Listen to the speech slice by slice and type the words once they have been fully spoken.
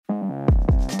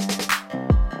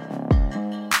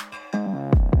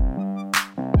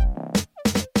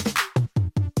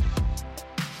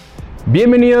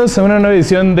Bienvenidos a una nueva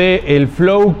edición de El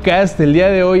Flowcast. El día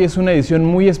de hoy es una edición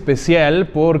muy especial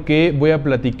porque voy a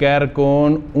platicar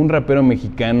con un rapero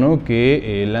mexicano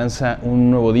que lanza un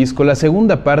nuevo disco, la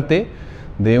segunda parte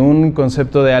de un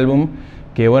concepto de álbum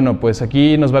que, bueno, pues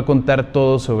aquí nos va a contar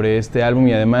todo sobre este álbum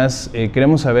y además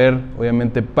queremos saber,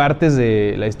 obviamente, partes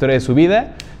de la historia de su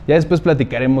vida. Ya después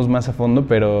platicaremos más a fondo,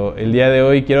 pero el día de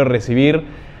hoy quiero recibir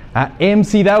a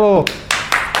MC Davo.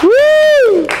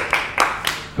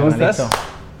 ¿Cómo estás?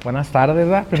 Buenas tardes,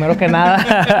 ¿verdad? Primero que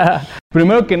nada.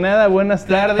 Primero que nada, buenas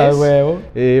tardes. A huevo.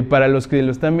 Para los que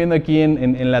lo están viendo aquí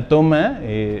en la toma,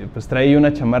 pues traí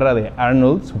una chamarra de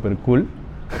Arnold, súper cool.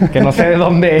 Que no sé de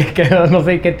dónde, que no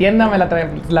sé qué tienda,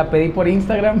 la pedí por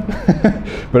Instagram.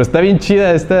 Pero está bien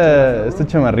chida esta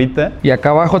chamarrita. Y acá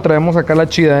abajo traemos acá la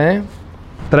chida, ¿eh?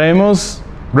 Traemos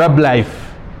Rap Life.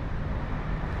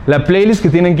 La playlist que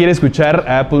tienen que ir a escuchar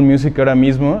a Apple Music ahora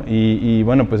mismo y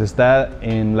bueno, pues está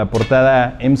en la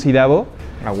portada MC Davo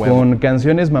con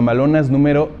canciones mamalonas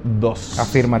número 2.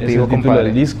 Afirmativo, es el título compadre.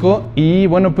 del disco. Y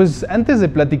bueno, pues antes de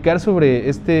platicar sobre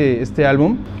este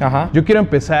álbum, yo quiero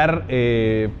empezar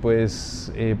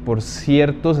por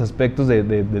ciertos aspectos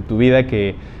de tu vida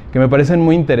que me parecen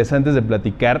muy interesantes de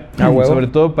platicar, sobre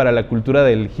todo para la cultura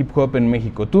del hip hop en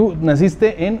México. Tú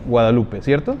naciste en Guadalupe,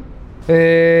 ¿cierto?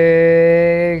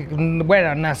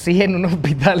 Bueno, nací en un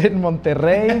hospital en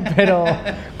Monterrey, pero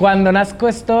cuando nazco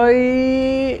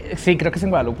estoy... Sí, creo que es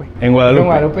en Guadalupe. ¿En Guadalupe? En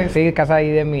Guadalupe, sí, casa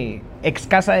ahí de ex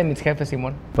casa de mis jefes,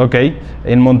 Simón. Ok,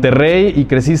 en Monterrey y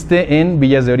creciste en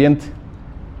Villas de Oriente.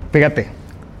 Fíjate,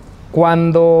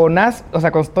 cuando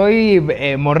estoy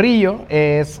morrillo,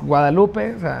 es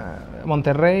Guadalupe, o sea,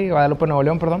 Monterrey, Guadalupe, Nuevo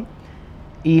León, perdón.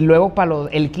 Y luego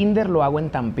el kinder lo hago en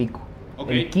Tampico.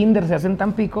 Okay. El kinder se hace en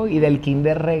Tampico y del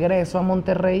kinder regreso a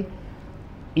Monterrey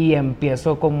y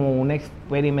empiezo como un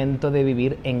experimento de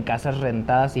vivir en casas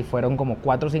rentadas y fueron como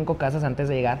 4 o 5 casas antes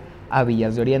de llegar a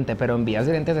Villas de Oriente, pero en Villas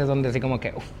de Oriente es donde así como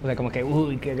que,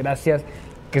 uy, qué gracias,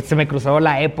 que se me cruzó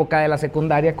la época de la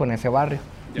secundaria con ese barrio.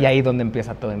 Yeah. Y ahí donde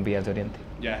empieza todo en Villas de Oriente.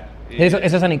 Ya. Eso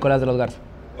es San Nicolás de los Garza.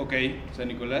 Ok, San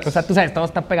Nicolás. O sea, tú sabes, todo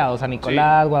está pegado, San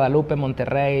Nicolás, sí. Guadalupe,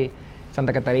 Monterrey,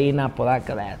 Santa Catarina,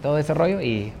 Apodaca, todo ese rollo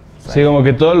y... Sí, como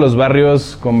que todos los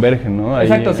barrios convergen, ¿no? Ahí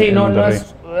exacto, sí, no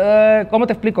es... ¿Cómo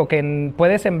te explico? Que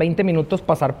puedes en 20 minutos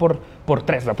pasar por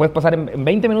 3. O sea, puedes pasar en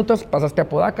 20 minutos, pasaste a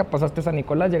Apodaca, pasaste a San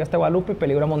Nicolás, llegaste a Guadalupe,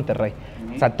 peligro a Monterrey.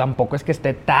 Uh-huh. O sea, tampoco es que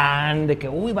esté tan de que,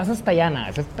 uy, vas hasta allá, nada.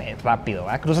 Eso es rápido,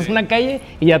 ¿verdad? Cruzas una calle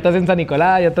y ya estás en San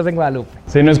Nicolás, ya estás en Guadalupe.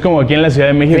 Sí, no es como aquí en la Ciudad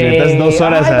de México, que estás 2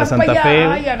 horas a Santa Fe.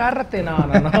 Ay, agárrate.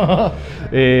 No.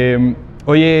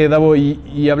 Oye, Davo,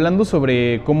 y hablando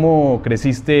sobre cómo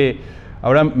creciste...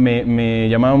 Ahora me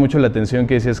llamaba mucho la atención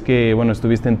que decías que, bueno,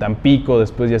 estuviste en Tampico,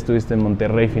 después ya estuviste en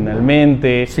Monterrey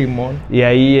finalmente. Simón. Y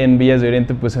ahí en Villas de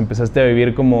Oriente pues empezaste a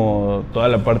vivir como toda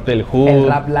la parte del hood. El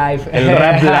rap life. El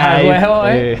rap life. Huevo,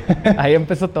 Ahí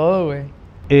empezó todo, güey.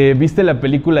 ¿Viste la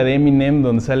película de Eminem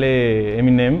donde sale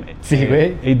Eminem? Sí,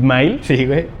 güey. 8 Mile. Sí,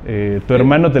 güey. Tu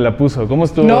hermano te la puso. ¿Cómo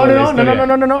estuvo No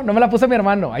me la puso mi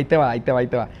hermano. Ahí te va.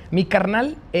 Mi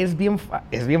carnal es bien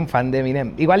fan de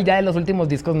Eminem. Igual ya de los últimos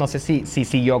discos no sé si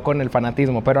siguió con el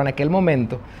fanatismo, pero en aquel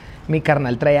momento mi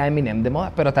carnal traía a Eminem de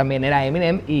moda, pero también era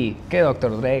Eminem y que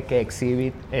Dr. Dre, que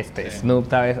Exhibit, sí. Snoop,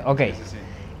 ¿sabes? Ok.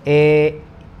 Sí.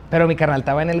 Pero mi carnal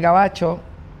estaba en el gabacho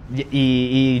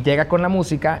y llega con la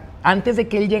música. Antes de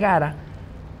que él llegara,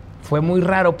 fue muy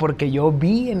raro porque yo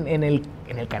vi en el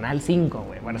Canal 5,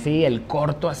 güey. Bueno, sí, el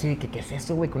corto así, que ¿qué es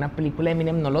eso, güey? Que una película de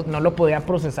Eminem no lo podía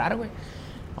procesar, güey.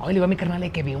 No, le digo a mi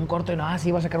carnal que vi un corto y no, sí,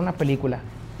 iba a sacar una película.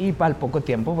 Y al poco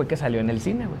tiempo fue que salió en el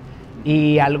cine, güey.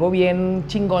 Y algo bien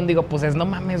chingón, digo, pues no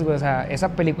mames, güey. O sea, esa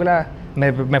película,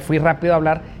 me fui rápido a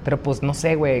hablar, pero pues no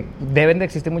sé, güey. Deben de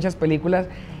existir muchas películas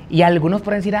y algunos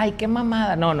pueden decir, ay, qué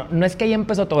mamada. No es que ahí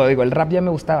empezó todo, digo, el rap ya me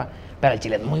gustaba. Pero el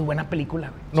chile es muy buena película,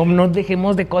 güey. No nos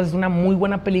dejemos de cosas, es una muy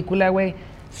buena película, güey.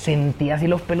 Sentí así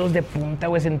los pelos de punta,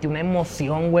 güey. Sentí una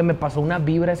emoción, güey. Me pasó una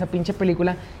vibra esa pinche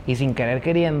película. Y sin querer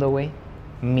queriendo, güey,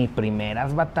 mis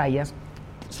primeras batallas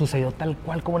sucedió tal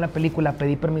cual como la película.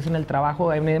 Pedí permiso en el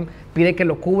trabajo, pide que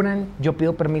lo cubran. Yo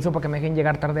pido permiso para que me dejen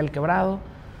llegar tarde al quebrado.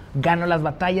 Gano las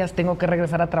batallas, tengo que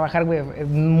regresar a trabajar, güey.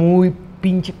 Muy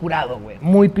pinche curado, güey.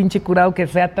 Muy pinche curado que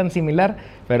sea tan similar.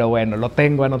 Pero bueno, lo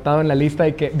tengo anotado en la lista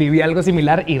de que viví algo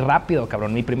similar y rápido,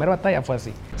 cabrón. Mi primera batalla fue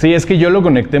así. Sí, es que yo lo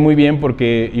conecté muy bien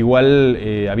porque igual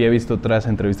había visto otras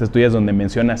entrevistas tuyas donde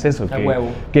mencionas eso. A huevo.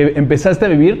 Que empezaste a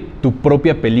vivir tu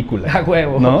propia película. A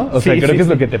huevo. ¿No? O sea, Sí, creo sí, que es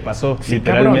sí. lo que te pasó, Sí,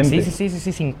 literalmente.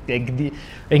 cabrón. Sí.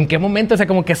 ¿En qué momento? O sea,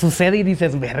 como que sucede y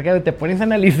dices, verga, te pones a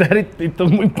analizar y todo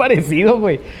es muy parecido,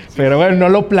 güey. Pero bueno, no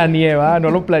lo planeé, ¿va?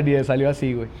 No lo planeé, salió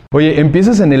así, güey. Oye,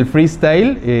 empiezas en el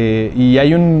freestyle y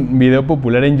hay un video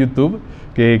popular en YouTube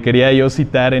que quería yo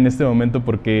citar en este momento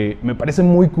porque me parece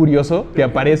muy curioso que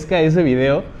aparezca ese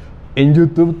video en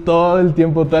YouTube todo el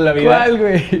tiempo, toda la vida. ¿Cuál,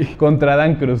 güey? Contra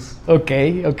Dan Cruz. Ok.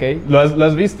 ¿Lo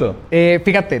has visto?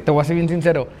 Fíjate, te voy a ser bien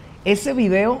sincero. Ese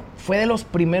video fue de los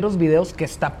primeros videos que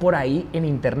está por ahí en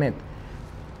internet.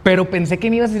 Pero pensé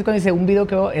que me ibas a decir cuando dice un video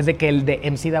que veo es de que el de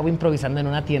MC Davo improvisando en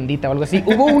una tiendita o algo así.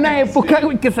 Hubo una época,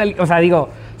 güey, que salió. O sea, digo,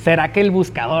 ¿será que el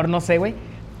buscador? No sé, güey.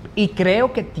 Y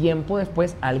creo que tiempo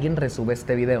después alguien resube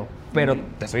este video. Pero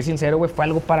te soy sincero, güey, fue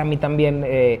algo para mí también.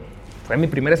 Fue mi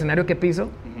primer escenario que piso.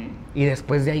 Y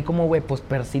después de ahí, como, güey, pues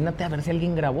persínate a ver si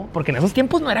alguien grabó. Porque en esos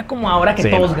tiempos no era como ahora que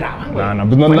todos graban, güey.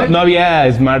 Pues no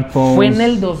había smartphones. Fue en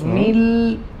el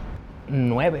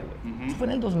 2009, güey. Fue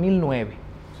en el 2009.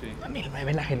 En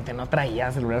 2009 la gente no traía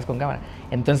celulares con cámara.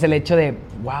 Entonces el hecho de,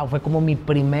 wow, fue como mi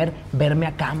primer verme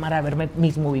a cámara, verme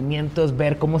mis movimientos,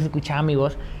 ver cómo se escuchaba mi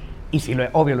voz. Y sí,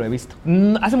 obvio lo he visto.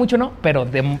 Hace mucho no, pero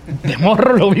de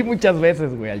morro lo vi muchas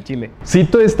veces, güey, al chile.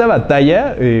 Cito esta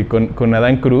batalla con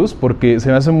Adán Cruz porque se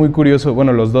me hace muy curioso.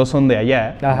 Bueno, los dos son de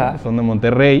allá, ¿no? Son de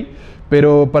Monterrey,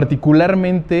 pero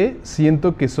particularmente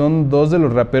siento que son dos de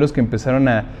los raperos que empezaron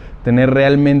a tener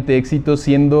realmente éxito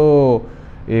siendo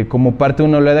como parte de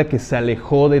una oleada que se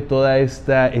alejó de toda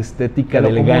esta estética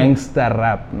del gangsta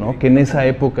rap, ¿no? Que en esa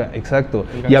época, exacto,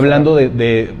 y hablando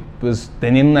pues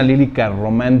teniendo una lírica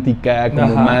romántica,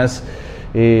 como más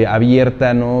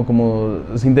abierta, ¿no? Como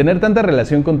sin tener tanta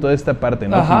relación con toda esta parte,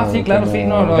 ¿no? Ajá, como, sí, claro, como sí,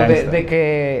 no, gangsta. de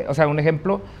que, o sea, un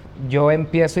ejemplo, yo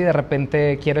empiezo y de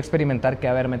repente quiero experimentar que,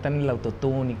 a ver, metan el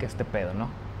autotune y que este pedo, ¿no?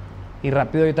 Y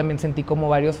rápido yo también sentí como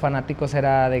varios fanáticos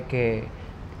era de que,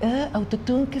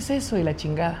 autotune, ¿qué es eso? Y la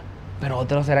chingada. Pero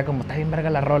otros era como, está bien verga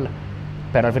la rola.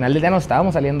 Pero al final del día nos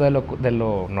estábamos saliendo de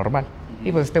lo normal.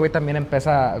 Y pues este güey también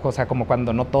empieza, o sea, como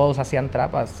cuando no todos hacían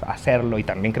trap, a hacerlo. Y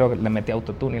también creo que le metí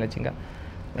autotune y la chingada.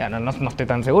 Ya, no estoy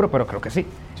tan seguro, pero creo que sí.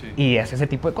 Y es ese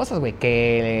tipo de cosas, güey.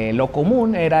 Que lo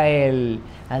común era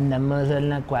andamos en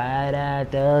la cuadra,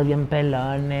 todos bien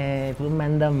pelones,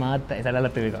 fumando mota. Esa era la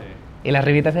típica. Y las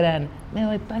ribitas eran, me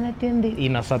voy para la tienda. Y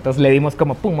nosotros le dimos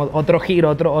como, pum, otro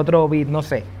giro, otro beat, no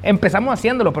sé. Empezamos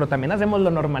haciéndolo, pero también hacemos lo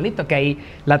normalito, que ahí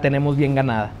la tenemos bien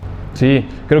ganada. Sí,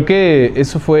 creo que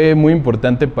eso fue muy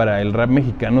importante para el rap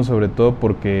mexicano, sobre todo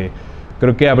porque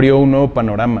creo que abrió un nuevo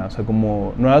panorama, o sea,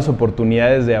 como nuevas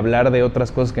oportunidades de hablar de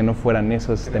otras cosas que no fueran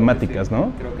esas temáticas, sí,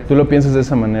 ¿no? ¿Tú lo piensas de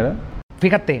esa manera?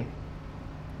 Fíjate,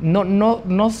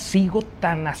 no sigo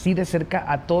tan así de cerca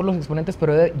a todos los exponentes,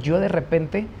 pero yo de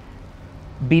repente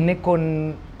vine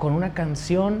con una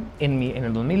canción en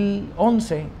el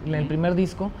 2011, en el primer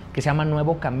disco, que se llama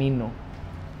Nuevo Camino,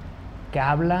 que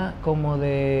habla como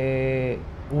de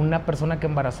una persona que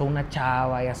embarazó a una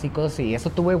chava y así cosas así. Eso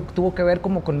tuvo que ver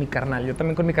como con mi carnal. Yo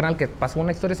también con mi carnal, que pasó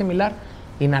una historia similar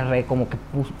y narré, como que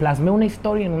plasmé una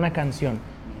historia en una canción.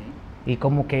 Y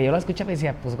como que yo la escuchaba y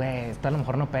decía, pues güey, esto a lo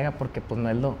mejor no pega porque pues no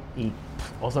es lo... Y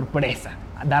oh sorpresa,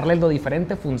 darle lo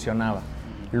diferente funcionaba.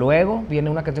 Luego viene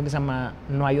una canción que se llama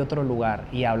No hay otro lugar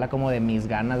y habla como de mis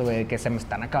ganas, güey, que se me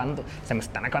están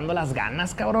acabando las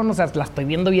ganas, cabrón. O sea, la estoy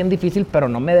viendo bien difícil, pero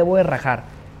no me debo de rajar.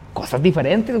 Cosas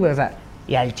diferentes, güey, o sea...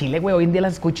 Y al chile, güey, hoy en día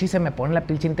las escucho y se me pone la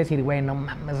piel chinta y decir, güey, no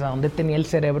mames, ¿a dónde tenía el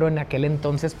cerebro en aquel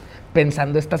entonces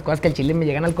pensando estas cosas que al chile me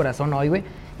llegan al corazón hoy, güey?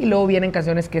 Y luego vienen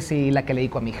canciones que sí, la que le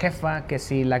dedico a mi jefa, que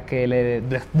sí,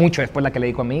 mucho después la que le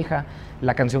dedico a mi hija,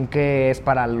 la canción que es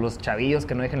para los chavillos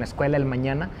que no dejen la escuela el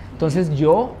mañana. Entonces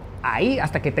yo ahí,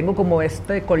 hasta que tengo como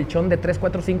este colchón de 3,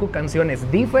 4, 5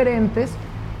 canciones diferentes,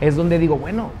 es donde digo,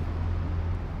 bueno,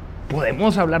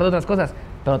 podemos hablar de otras cosas.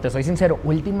 Pero te soy sincero,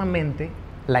 últimamente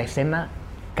la escena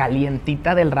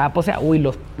calientita del rap, o sea,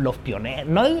 los pioneros,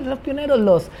 no los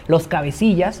pioneros, los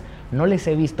cabecillas, no les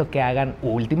he visto que hagan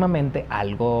últimamente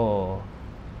algo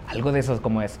de esos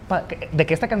como es, de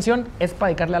que esta canción es para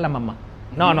dedicarle a la mamá.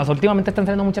 No, últimamente están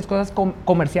saliendo muchas cosas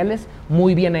comerciales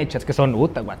muy bien hechas, que son,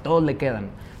 güey, a todos le quedan.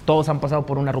 Todos han pasado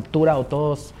por una ruptura o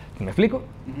todos, ¿me explico?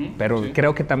 Pero sí,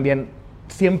 creo que también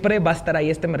siempre va a estar ahí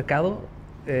este mercado.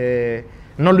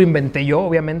 No lo inventé yo,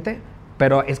 obviamente,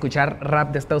 Pero escuchar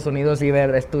rap de Estados Unidos y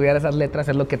estudiar esas letras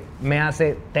es lo que me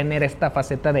hace tener esta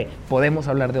faceta de podemos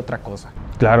hablar de otra cosa.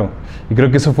 Claro, y creo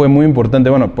que eso fue muy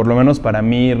importante, bueno, por lo menos para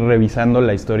mí revisando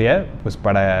la historia, pues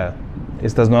para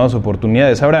estas nuevas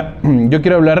oportunidades. Ahora, yo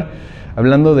quiero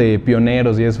hablando de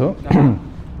pioneros y eso,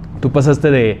 tú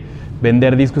pasaste de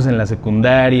vender discos en la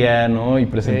secundaria, ¿no? Y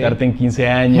presentarte en 15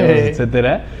 años,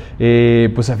 etcétera,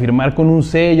 pues a firmar con un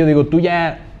sello, digo, tú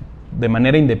ya de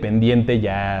manera independiente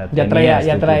ya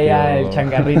traía el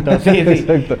changarrito. Sí.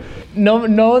 Exacto.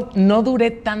 No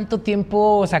duré tanto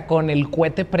tiempo, o sea, con el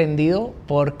cohete prendido,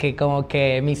 porque como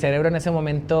que mi cerebro en ese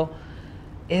momento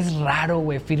es raro,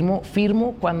 güey. Firmo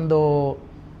cuando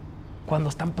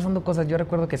están pasando cosas. Yo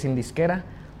recuerdo que sin disquera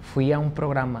fui a un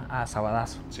programa, a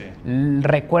Sabadazo. Sí.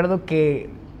 Recuerdo que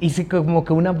hice como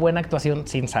que una buena actuación,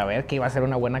 sin saber que iba a ser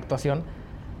una buena actuación.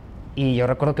 Y yo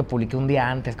recuerdo que publiqué un día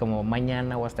antes, como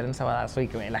mañana voy a estar en Sabadazo, y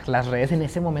que las redes en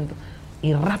ese momento.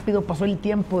 Y rápido pasó el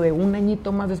tiempo de un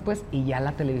añito más después y ya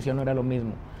la televisión no era lo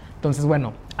mismo. Entonces,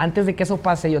 bueno, antes de que eso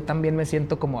pase, yo también me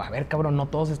siento como, a ver, cabrón, no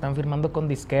todos están firmando con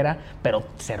disquera, pero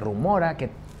se rumora que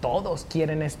todos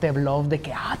quieren este bluff de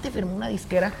que, te firmó una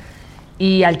disquera.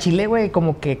 Y al chile, güey,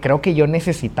 como que creo que yo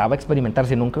necesitaba experimentar.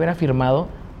 Si nunca hubiera firmado,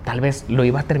 tal vez lo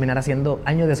iba a terminar haciendo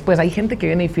años después. Hay gente que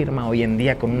viene y firma hoy en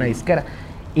día con una disquera.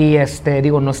 Y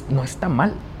digo, no está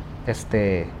mal.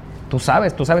 Tú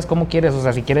sabes cómo quieres, o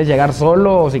sea, si quieres llegar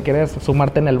solo o si quieres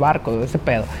sumarte en el barco, ese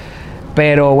pedo.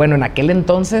 Pero bueno, en aquel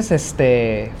entonces,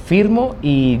 firmo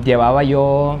y llevaba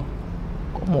yo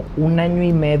como 1 año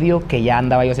y medio que ya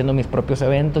andaba yo haciendo mis propios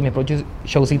eventos, mis propios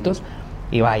showcitos.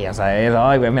 Y vaya, ¿sabes?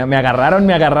 Ay, me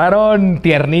agarraron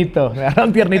tiernito. Me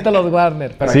agarraron tiernito los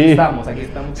Warner. Pero sí, aquí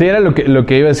estamos. Sí, era lo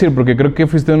que iba a decir, porque creo que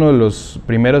fuiste uno de los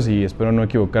primeros, y espero no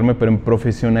equivocarme, pero en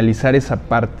profesionalizar esa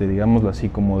parte, digámoslo así,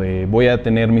 como de voy a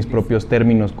tener mis propios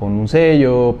términos con un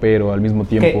sello, pero al mismo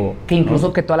tiempo... Que incluso,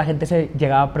 ¿no?, que toda la gente se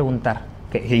llegaba a preguntar,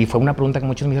 y fue una pregunta que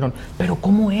muchos me dijeron, ¿pero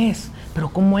cómo es?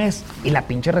 Y la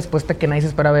pinche respuesta que nadie se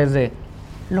esperaba es de,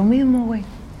 lo mismo, güey.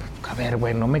 A ver,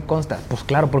 güey, no me consta. Pues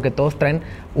claro, porque todos traen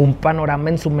un panorama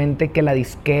en su mente que la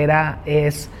disquera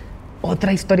es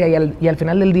otra historia. Y al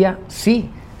final del día, sí.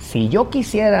 Si yo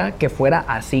quisiera que fuera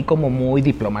así como muy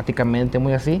diplomáticamente,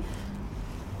 muy así,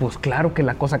 pues claro que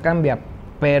la cosa cambia.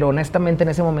 Pero honestamente en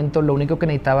ese momento lo único que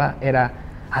necesitaba era,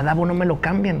 a Davo no me lo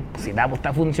cambien. Pues si Davo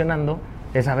está funcionando,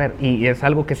 es a ver. Y es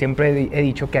algo que siempre he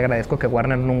dicho, que agradezco que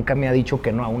Warner nunca me ha dicho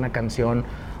que no a una canción,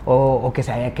 o que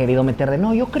se haya querido meter de,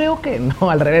 no, yo creo que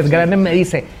no, al revés. Grande me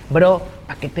dice, bro,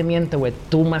 ¿para qué te miento, güey?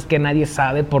 Tú más que nadie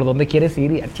sabe por dónde quieres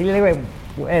ir, y a Chile, güey,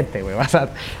 vete, güey,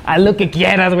 haz lo que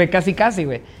quieras, güey, casi,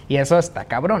 güey. Y eso está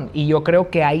cabrón. Y yo creo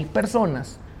que hay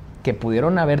personas que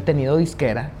pudieron haber tenido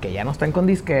disquera, que ya no están con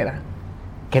disquera,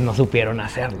 que no supieron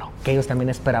hacerlo. Que ellos también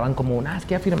esperaban como es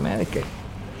que ya firmé, de que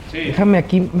sí, déjame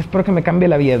aquí, espero que me cambie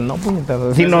la vida. No, pues,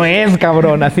 así no es,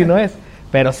 cabrón, así no es.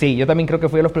 Pero sí, yo también creo que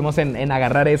fui de los primeros en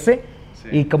agarrar ese.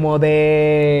 Sí. Y como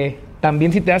de...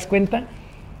 También, si te das cuenta,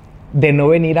 de no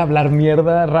venir a hablar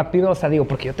mierda rápido. O sea, digo,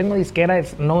 porque yo tengo disquera,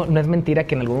 no es mentira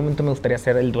que en algún momento me gustaría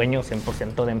ser el dueño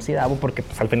 100% de MC Davo, porque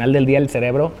pues, al final del día el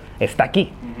cerebro está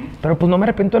aquí. Uh-huh. Pero pues no me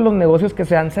arrepiento de los negocios que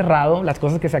se han cerrado, las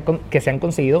cosas que se han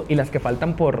conseguido y las que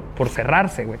faltan por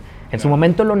cerrarse, güey. En su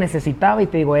momento lo necesitaba y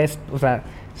te digo, o sea...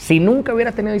 Si nunca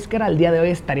hubiera tenido disquera, al día de hoy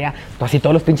estaría así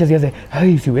todos los pinches días de,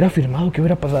 ay, si hubiera firmado, ¿qué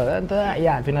hubiera pasado?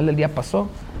 Ya, al final del día pasó.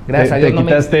 Gracias a Dios. Te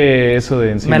quitaste eso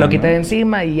de encima. Me lo quité de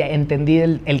encima y entendí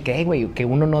el que, güey, que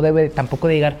uno no debe tampoco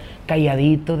de llegar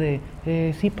calladito de,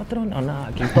 sí, patrón. No,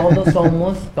 aquí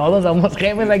todos somos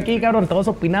jefes aquí, cabrón, todos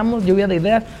opinamos, lluvia de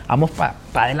ideas, vamos para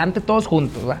adelante todos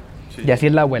juntos, ¿va? Sí. Y así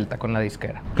es la vuelta con la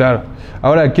disquera. Claro.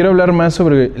 Ahora, quiero hablar más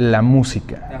sobre la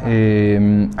música.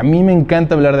 A mí me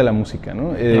encanta hablar de la música,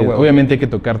 ¿no? Obviamente hay que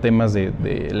tocar temas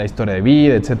de la historia de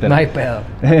vida, etcétera. No hay pedo.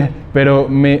 Pero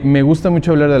me gusta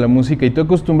mucho hablar de la música y tú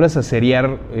acostumbras a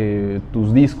seriar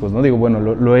tus discos, ¿no? Digo, bueno,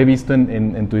 lo he visto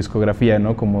en tu discografía,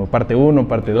 ¿no? Como parte 1,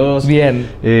 parte 2. Bien.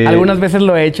 Algunas veces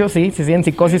lo he hecho, sí, en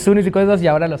Psicosis 1 y Psicosis 2, y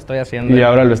ahora lo estoy haciendo. Y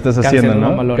ahora lo estás haciendo, ¿no?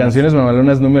 Mamalonas. Canciones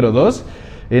Mamalonas número 2.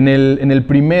 En el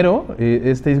primero,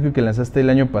 este disco que lanzaste el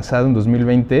año pasado, en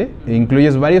 2020,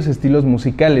 incluyes varios estilos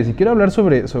musicales. Y quiero hablar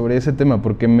sobre ese tema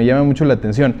porque me llama mucho la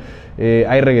atención.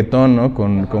 Hay reggaetón, ¿no?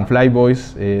 Con Fly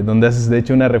Boys, donde haces, de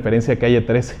hecho, una referencia a Calle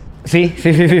 13. Sí.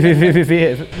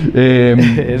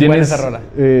 Es buena esa rola.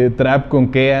 Trap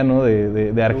con Kea, ¿no?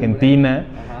 De Argentina.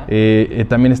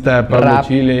 También está Pablo Rap,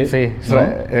 Chile. Sí,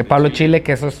 ¿no? Pablo Chile,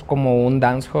 que eso es como un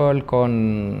dancehall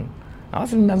con... No,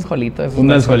 es un dancehallito. Un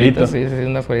dancehallito. Sí,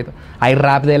 un dancehallito. Hay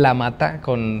rap de La Mata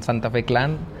con Santa Fe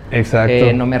Clan.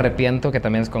 Exacto. No me arrepiento, que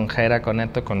también es con Jera, con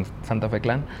Neto, con Santa Fe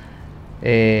Clan.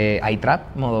 Hay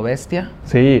trap, modo bestia.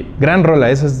 Sí, gran rola,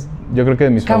 esa es yo creo que de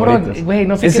mis favoritas. Güey,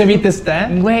 no sé ¿Ese beat está?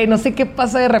 Güey, no sé qué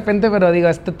pasa de repente, pero digo,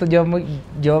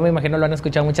 yo me imagino lo han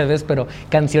escuchado muchas veces, pero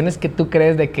canciones que tú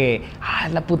crees de que,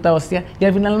 es la puta hostia, y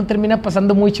al final no termina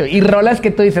pasando mucho. Y rolas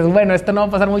que tú dices, bueno, esto no va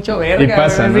a pasar mucho, verga. Y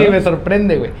pasa, güey, ¿no? Sí, me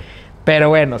sorprende, güey. Pero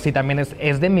bueno, sí, también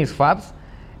es de mis faves.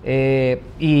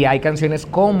 Y hay canciones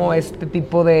como este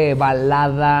tipo de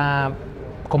balada,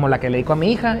 como la que le dedico a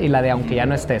mi hija y la de Aunque ya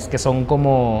no estés, que son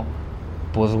como...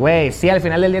 Pues, güey, sí, al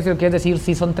final del día, si lo quieres decir,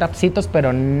 sí son trapcitos,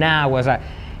 pero nada, güey, o sea,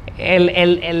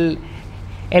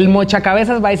 el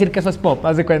mochacabezas va a decir que eso es pop,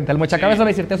 haz de cuenta, el mochacabezas va a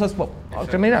decir que eso es pop.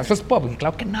 Mira, eso es pop, y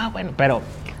claro que no, bueno, pero,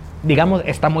 digamos,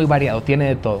 está muy variado, tiene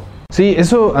de todo. Sí,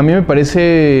 eso a mí me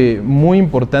parece muy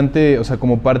importante, o sea,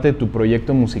 como parte de tu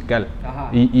proyecto musical. Ajá.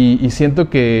 Y siento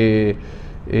que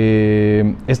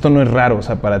esto no es raro, o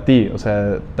sea, para ti. O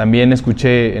sea, también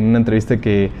escuché en una entrevista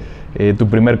que tu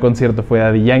primer concierto fue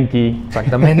Daddy Yankee.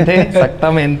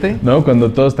 Exactamente. ¿No?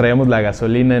 Cuando todos traíamos la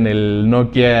gasolina en el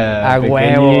Nokia A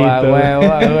pequeñito.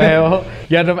 huevo.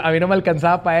 A mí no me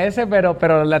alcanzaba para ese,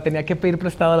 pero la tenía que pedir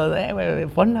prestado. Güey,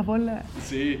 ponla.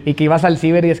 Sí. Y que ibas al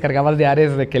ciber y descargabas de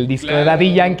Ares de que el disco de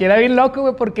Daddy Yankee era bien loco,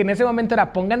 güey, porque en ese momento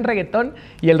era pongan reggaetón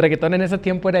y el reggaetón en ese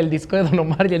tiempo era el disco de Don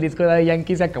Omar y el disco de Daddy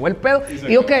Yankee, se acabó el pedo.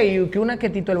 Y ok, que una que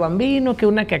Tito el Bambino, que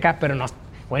una que acá, pero no...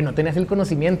 Bueno, tenías el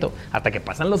conocimiento hasta que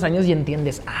pasan los años y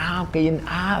entiendes,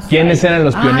 ¿quiénes eran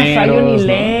los pioneros? Zion y ¿no?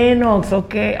 Lennox,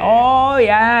 ok,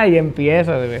 y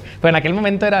empiezas, güey. Pero en aquel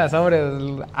momento era sobre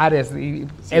Ares, y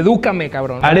edúcame,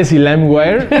 cabrón. Ares y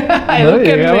LimeWire, ¿no?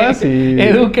 Llegabas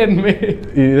Edúquenme.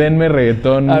 Y denme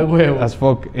reggaetón A huevo. as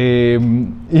fuck.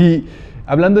 Y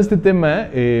hablando de este tema,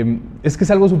 es que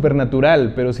es algo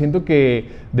supernatural, pero siento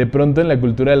que de pronto en la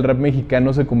cultura del rap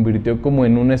mexicano se convirtió como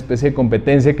en una especie de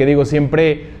competencia, que digo,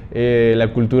 siempre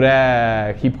la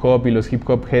cultura hip hop y los hip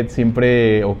hop heads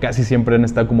siempre, o casi siempre han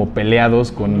estado como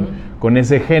peleados con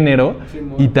ese género,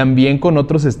 y también con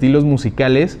otros estilos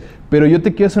musicales. Pero yo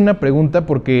te quiero hacer una pregunta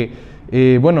porque,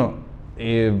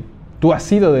 tú has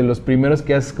sido de los primeros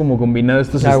que has como combinado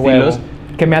estos estilos.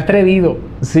 Que me ha atrevido.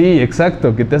 Sí,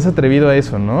 exacto, que te has atrevido a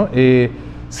eso, ¿no?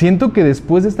 Siento que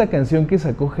después de esta canción que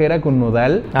sacó Jera con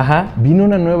Nodal, vino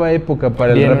una nueva época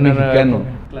para el rap mexicano,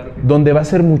 claro que donde va a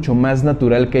ser mucho más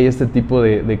natural que haya este tipo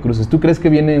de cruces. ¿Tú crees que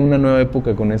viene una nueva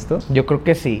época con esto? Yo creo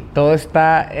que sí. Todo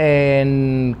está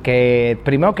en que,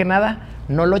 primero que nada,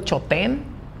 no lo choteen,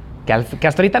 que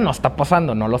hasta ahorita no está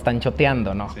pasando, no lo están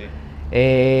choteando, ¿no? Sí.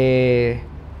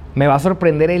 Me va a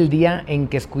sorprender el día en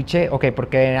que escuche... Ok,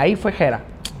 porque ahí fue Jera.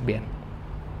 Bien.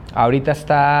 Ahorita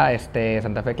está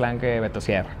Santa Fe Clan, que Beto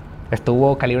Sierra.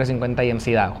 Estuvo Calibre 50 y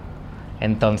MC Davo.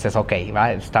 Entonces, ok,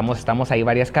 estamos ahí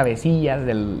varias cabecillas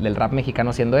del rap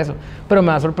mexicano haciendo eso. Pero me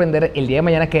va a sorprender el día de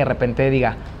mañana que de repente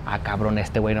diga, cabrón,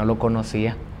 este güey no lo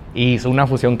conocía. Y hizo una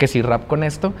fusión que sí rap con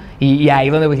esto. Y ahí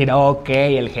donde voy a decir, ok,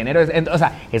 el género es... O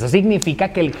sea, eso significa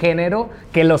que el género,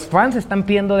 que los fans están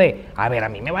pidiendo de, a ver, a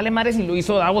mí me vale madre si lo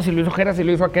hizo Davo, si lo hizo Jera, si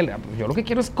lo hizo aquel. Pues yo lo que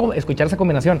quiero es escuchar esa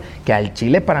combinación. Que al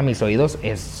chile para mis oídos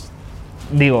es...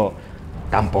 Digo,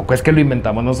 tampoco es que lo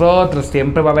inventamos nosotros.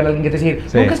 Siempre va a haber alguien que te decir,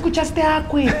 ¿nunca escuchaste a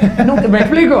Acui? ¿Nunca? ¿Me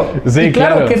explico? Sí, y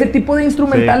claro, que ese tipo de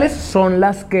instrumentales son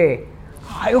las que...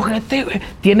 Ay, ojete, güey,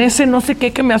 tiene ese no sé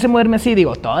qué que me hace moverme así.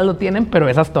 Digo, todas lo tienen, pero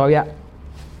esas todavía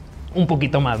un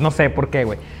poquito más. No sé por qué,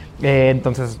 güey.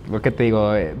 Entonces, lo que te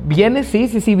digo, viene,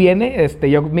 sí viene.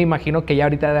 Yo me imagino que ya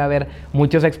ahorita debe haber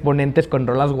muchos exponentes con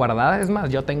rolas guardadas. Es más,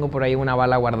 yo tengo por ahí una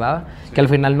bala guardada, que al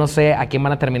final no sé a quién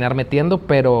van a terminar metiendo,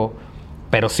 pero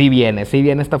sí viene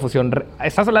esta fusión.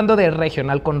 Estás hablando de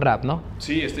regional con rap, ¿no?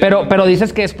 Sí. Pero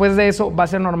dices que después de eso va a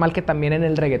ser normal que también en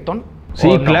el reggaetón. Sí,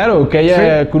 no? Claro, que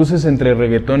haya cruces entre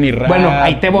reggaetón y rap. Bueno,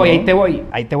 ahí te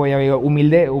voy, amigo.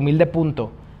 Humilde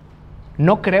punto.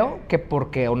 No creo que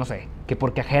porque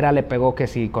a Jera le pegó que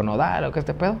si con Nodal o que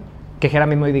este pedo, que Jera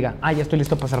mismo diga, ya estoy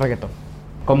listo para hacer reggaetón.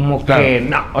 Como claro. Que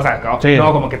no, o sea,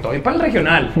 no, como que estoy para el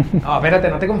regional. No, espérate,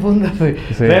 no te confundas.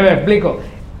 Sí. Me explico.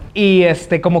 Y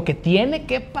como que tiene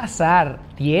que pasar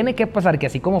que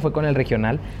así como fue con el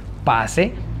regional,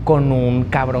 pase con un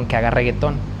cabrón que haga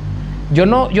reggaetón. Yo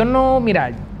no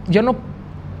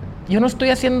estoy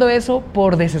haciendo eso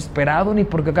por desesperado ni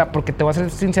porque te voy a ser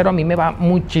sincero, a mí me va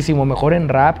muchísimo mejor en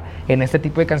rap, en este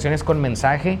tipo de canciones con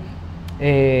mensaje.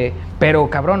 Pero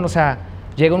cabrón, o sea,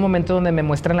 llega un momento donde me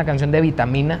muestran la canción de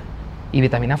Vitamina y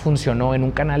Vitamina funcionó en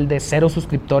un canal de 0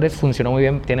 suscriptores, funcionó muy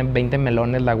bien, tienen 20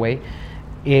 melones la güey.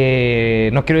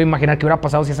 No quiero imaginar qué hubiera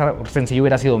pasado si ese sencillo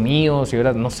hubiera sido mío, si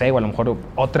hubiera, no sé, o a lo mejor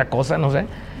otra cosa, no sé.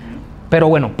 Pero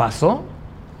bueno, pasó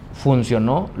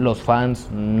funcionó, los fans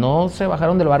no se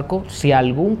bajaron del barco. Si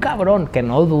algún cabrón, que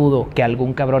no dudo que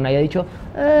algún cabrón haya dicho,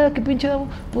 qué pinche Davo,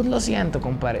 pues lo siento,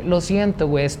 compadre, lo siento,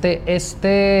 güey,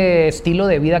 este estilo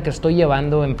de vida que estoy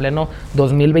llevando en pleno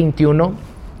 2021,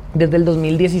 desde el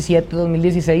 2017,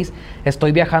 2016,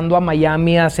 estoy viajando a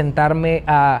Miami a sentarme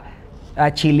a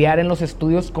chilear en los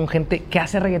estudios con gente que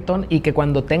hace reggaetón, y que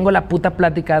cuando tengo la puta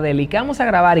plática de él y que vamos a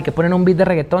grabar y que ponen un beat de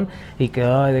reggaetón y que,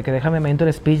 de que déjame me invento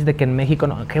el speech de que en México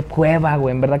no, qué hueva,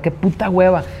 güey, en verdad, qué puta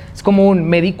hueva. Es como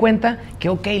me di cuenta que,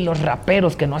 ok, los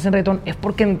raperos que no hacen reggaetón es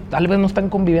porque tal vez no están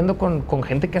conviviendo con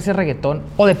gente que hace reggaetón,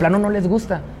 o de plano no les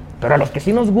gusta, pero a los que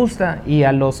sí nos gusta y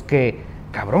a los que,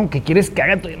 cabrón, ¿qué quieres que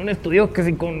haga tú en un estudio? Que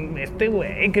si con este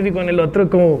güey, que si con el otro,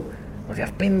 como... No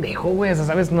seas pendejo, güey, o sea,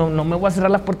 ¿sabes? No me voy a cerrar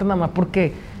las puertas nada más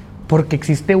porque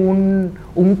existe un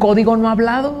código no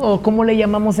hablado, o ¿cómo le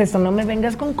llamamos eso? No me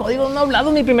vengas con códigos no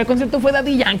hablados. Mi primer concierto fue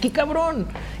Daddy Yankee, cabrón.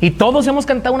 Y todos hemos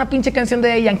cantado una pinche canción de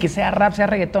Daddy Yankee, sea rap, sea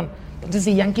reggaetón. Entonces,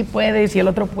 si Yankee puede, si el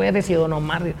otro puede, si Don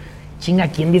Omar... Chinga,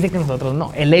 ¿quién dice que nosotros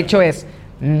no? El hecho es,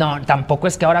 no, tampoco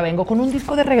es que ahora vengo con un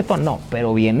disco de reggaetón, no,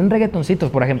 pero vienen reggaetoncitos.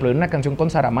 Por ejemplo, hay una canción con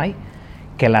Saramay,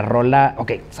 que la rola...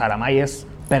 Ok, Saramay es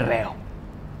perreo.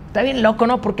 Está bien loco,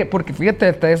 ¿no? Porque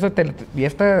fíjate, y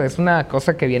esta es una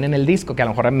cosa que viene en el disco, que a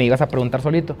lo mejor me ibas a preguntar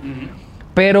solito. Uh-huh.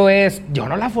 Pero yo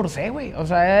no la forcé, güey. O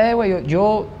sea, güey,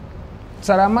 yo,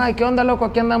 Saramay, ¿qué onda, loco?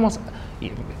 Aquí andamos.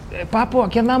 Papo,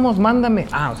 aquí andamos, mándame.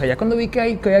 O sea, ya cuando vi que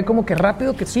hay como que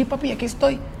rápido, que sí, papi, aquí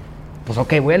estoy. Pues,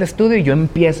 ok, voy al estudio y yo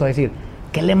empiezo a decir,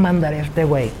 ¿qué le mandaré a este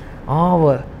güey?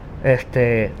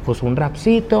 Pues un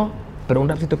rapcito, pero un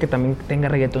rapcito que también tenga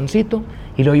reggaetoncito.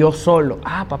 Y luego yo solo,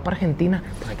 papá, Argentina,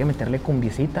 pues hay que meterle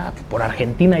cumbiecita por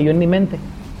Argentina, yo en mi mente.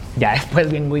 Ya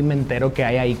después vengo y me entero que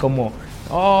hay ahí como,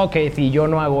 que si yo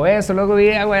no hago eso, luego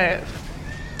diría, güey,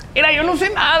 mira, yo no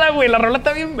sé nada, güey, la rola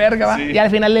está bien verga, ¿va? Sí. Y al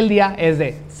final del día es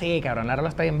de, sí, cabrón, la rola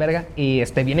está bien verga, y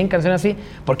vienen canciones así,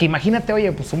 porque imagínate,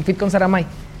 oye, pues un feat con Saramay,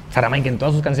 que en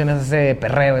todas sus canciones hace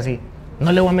perreo, así.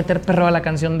 No le voy a meter perreo a la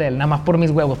canción de él, nada más por mis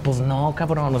huevos. Pues no,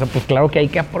 cabrón, o sea, pues claro que hay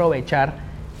que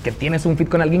aprovechar que tienes un feat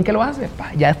con alguien que lo hace.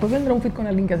 Ya después vendrá un feat con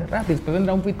alguien que hace rap, y después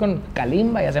vendrá un feat con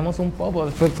Kalimba y hacemos un pop, o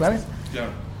después, ¿sabes? Claro.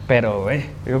 Pero,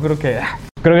 yo creo que...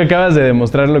 Creo que acabas de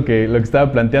demostrar lo que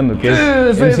estaba planteando, que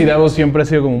es MC Davo siempre ha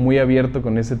sido como muy abierto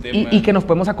con ese tema. Y que nos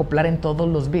podemos acoplar en todos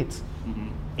los beats. Uh-huh.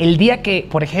 El día que,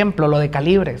 por ejemplo, lo de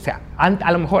Calibre, o sea,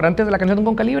 a lo mejor antes de la canción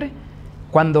con Calibre,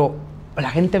 cuando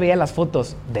la gente veía las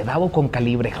fotos de Davo con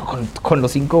Calibre, con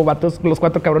los 5 vatos, los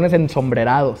 4 cabrones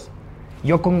ensombrerados,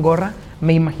 yo con gorra,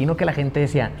 me imagino que la gente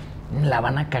decía, la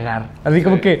van a cagar. Así sí.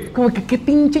 como que qué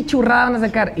pinche churrada van a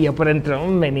sacar. Y yo por dentro,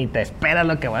 Benita, espera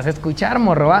lo que vas a escuchar,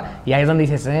 morro, va. Y ahí es donde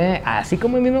dices, así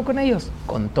como el mismo con ellos,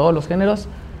 con todos los géneros,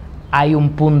 hay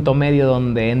un punto medio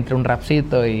donde entra un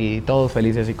rapcito y todos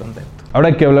felices y contentos.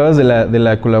 Ahora que hablabas de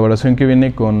la colaboración que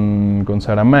viene con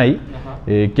Saramay,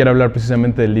 quiero hablar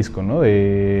precisamente del disco, ¿no?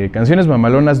 De Canciones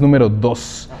Mamalonas número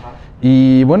 2. Ajá.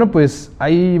 Y bueno, pues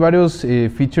hay varios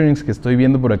featurings que estoy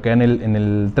viendo por acá en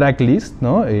el tracklist,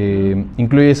 ¿no?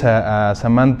 Incluyes a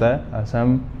Samantha, a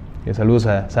Sam, que saludos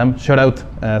a Sam, shout out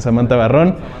a Samantha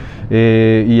Barrón,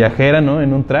 y a Jera, ¿no?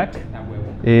 En un track.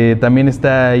 También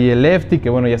está ahí el Lefty,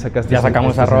 que bueno, ya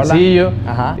sacamos esa rola. Sencillo.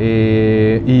 Ajá.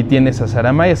 Y tienes a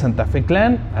Saramay, a Santa Fe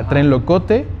Clan, a Tren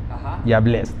Locote y a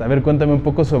Blessed. A ver, cuéntame un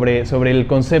poco sobre el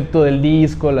concepto del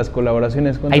disco, las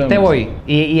colaboraciones. Ahí te voy.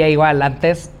 Y igual,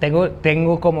 antes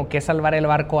tengo como que salvar el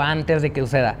barco antes de que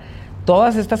suceda.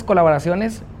 Todas estas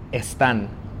colaboraciones están.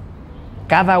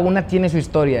 Cada una tiene su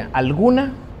historia.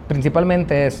 Alguna,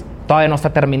 principalmente, todavía no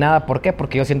está terminada. ¿Por qué?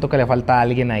 Porque yo siento que le falta a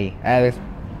alguien ahí.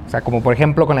 O sea, como por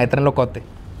ejemplo con la de Tren Locote.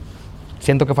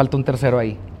 Siento que falta un tercero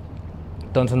ahí.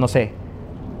 Entonces, no sé.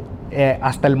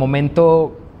 Hasta el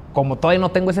momento, como todavía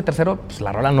no tengo ese tercero, pues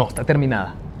la rola no está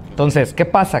terminada. Entonces, ¿qué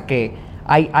pasa? Que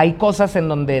hay cosas en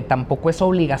donde tampoco es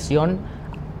obligación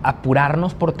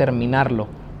apurarnos por terminarlo.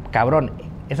 Cabrón,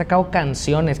 he sacado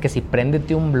canciones que si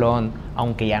Préndete un Blond,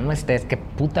 aunque ya no estés, que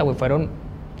puta, güey,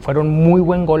 fueron muy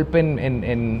buen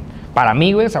golpe para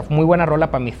mí, güey, o sea, muy buena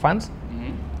rola para mis fans.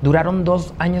 Duraron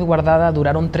 2 años guardada,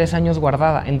 duraron 3 años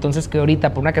guardada. Entonces que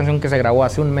ahorita, por una canción que se grabó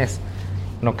hace un mes,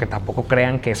 no, que tampoco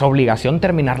crean que es obligación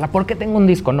terminarla porque tengo un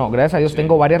disco. No, gracias a Dios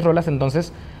tengo varias rolas.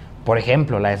 Entonces, por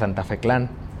ejemplo, la de Santa Fe Clan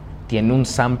tiene un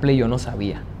sample, yo no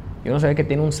sabía. Yo no sabía que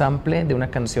tiene un sample de una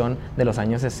canción de los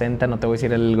años 60. No te voy a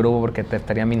decir el grupo porque te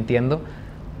estaría mintiendo.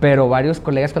 Pero varios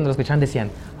colegas cuando lo escuchaban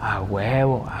decían,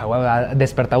 huevo,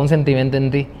 despertaba un sentimiento en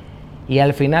ti. Y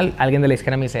al final, alguien de la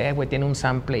izquierda me dice, güey, tiene un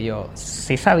sample. Y yo,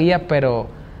 sí sabía, pero,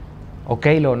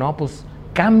 no, pues,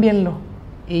 cámbienlo.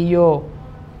 Y yo,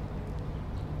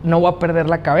 no voy a perder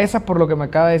la cabeza por lo que me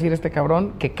acaba de decir este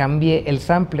cabrón, que cambie el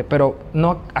sample. Pero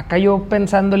no, acá yo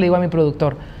pensando le digo a mi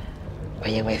productor,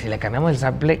 oye, güey, si le cambiamos el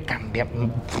sample,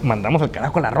 mandamos al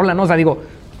carajo la rola, ¿no? O sea, digo,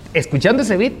 escuchando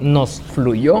ese beat, nos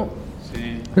fluyó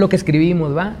lo que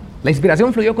escribimos, ¿va? La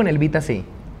inspiración fluyó con el beat así.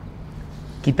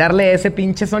 Quitarle ese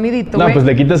pinche sonidito, no, pues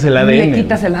le quitas el ADN. Le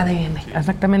quitas el ADN,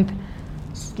 exactamente.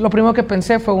 Lo primero que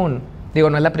pensé fue digo,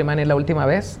 no es la primera ni la última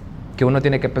vez que uno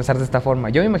tiene que pensar de esta forma.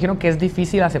 Yo me imagino que es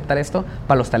difícil aceptar esto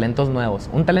para los talentos nuevos.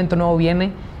 Un talento nuevo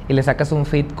viene y le sacas un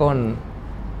feat con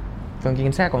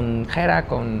quien sea, con Jera,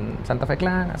 con Santa Fe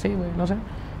Clan, así, güey, no sé.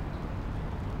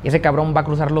 Y ese cabrón va a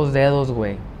cruzar los dedos,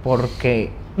 güey,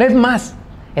 porque... Es más,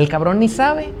 el cabrón ni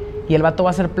sabe y el vato va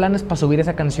a hacer planes para subir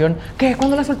esa canción. ¿Qué?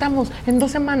 ¿Cuándo la soltamos? En 2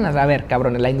 semanas. A ver,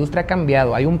 cabrón, la industria ha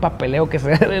cambiado. Hay un papeleo que se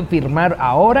debe firmar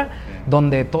ahora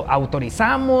donde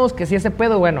autorizamos, que si ese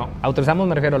pedo, bueno, autorizamos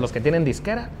me refiero a los que tienen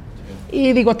disquera.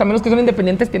 Y digo, también los que son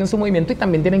independientes tienen su movimiento y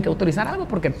también tienen que autorizar algo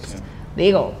porque, pues,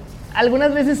 digo,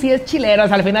 algunas veces sí es chilero. O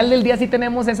sea, al final del día sí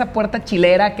tenemos esa puerta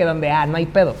chilera que donde, no hay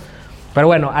pedo. Pero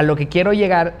bueno, a lo que quiero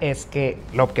llegar es que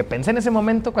lo que pensé en ese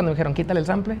momento cuando me dijeron quítale el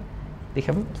sample,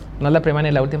 dije, no es la primera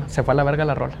ni la última, se fue a la verga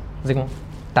la rola. Así como,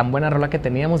 tan buena rola que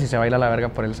teníamos y se va a ir a la verga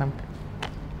por el sample.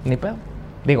 Ni pedo.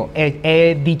 Digo,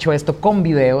 he dicho esto con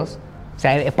videos, o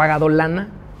sea, he pagado lana,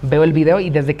 veo el video y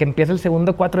desde que empieza el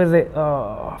segundo 4 es de,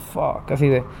 oh, fuck, así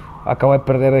de, acabo de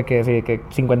perder de que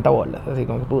 50 bolas, así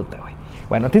como, puta, güey.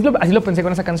 Bueno, así lo pensé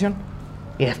con esa canción.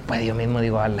 Y después yo mismo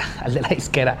digo al de la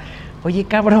disquera, oye,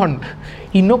 cabrón,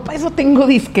 y no para eso tengo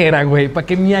disquera, güey, para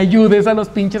que me ayudes a los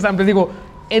pinches samples. Digo,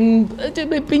 en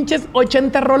pinches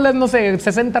 80 rolas, no sé,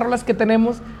 60 rolas que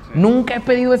tenemos, nunca he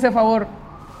pedido ese favor.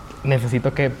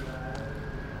 Necesito que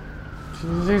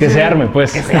se arme,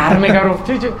 pues. Que se arme, cabrón.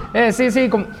 Sí.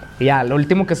 Y ya, lo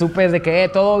último que supe es de que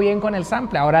todo bien con el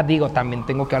sample. Ahora digo, también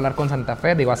tengo que hablar con Santa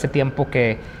Fe. Digo, hace tiempo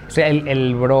que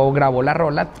el bro grabó la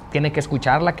rola, tiene que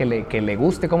escucharla, que le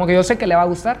guste. Como que yo sé que le va a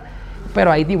gustar,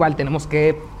 pero ahí igual tenemos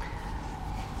que...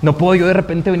 No puedo yo de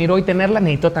repente venir hoy y tenerla,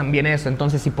 necesito también eso.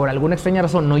 Entonces, si por alguna extraña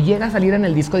razón no llega a salir en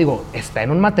el disco, digo, está en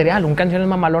un material, un Canciones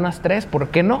Mamalonas 3, ¿por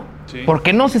qué no? Sí. ¿Por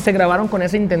qué no si se grabaron con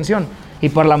esa intención? Y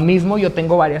por lo mismo yo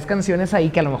tengo varias canciones ahí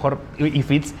que a lo mejor, y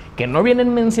feats que no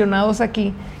vienen mencionados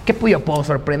aquí, que pues yo puedo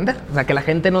sorprender. O sea, que la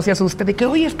gente no se asuste de que,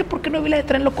 oye, es que ¿por qué no vi la de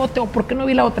Tren Locote? ¿O por qué no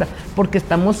vi la otra? Porque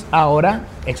estamos ahora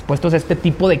expuestos a este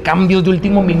tipo de cambios de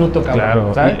último minuto, cabrón.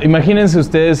 Claro. ¿Sabes? Imagínense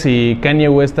ustedes si Kanye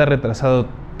West está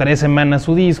retrasado 3 semanas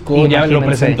su disco, imagínense. Ya lo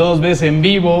presentó 2 veces en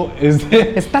vivo.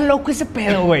 Está loco ese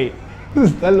pedo, güey.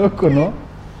 Está loco, ¿no?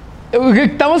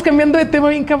 Estamos cambiando de tema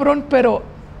bien cabrón, pero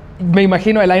me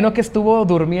imagino el Aino que estuvo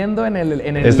durmiendo en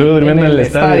el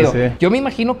estadio. Sí. Yo me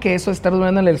imagino que eso de estar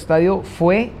durmiendo en el estadio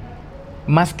fue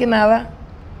más que nada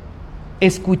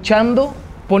escuchando,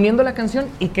 poniendo la canción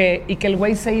y que el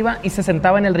güey se iba y se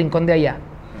sentaba en el rincón de allá.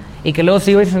 Y que luego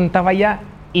se iba y se sentaba allá.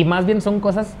 Y más bien son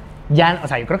cosas... Ya, o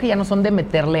sea, yo creo que ya no son de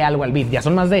meterle algo al beat, ya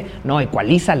son más de, no,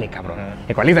 ecualízale, cabrón.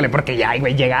 Ecualízale, porque ya,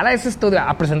 güey, llegar a ese estudio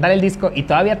a presentar el disco y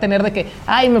todavía tener de que,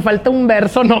 ay, me falta un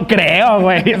verso, no creo,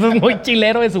 güey. Eso es muy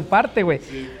chilero de su parte, güey.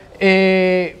 Sí.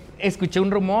 Escuché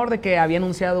un rumor de que había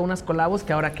anunciado unas colabos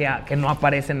que ahora que no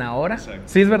aparecen ahora. Exacto.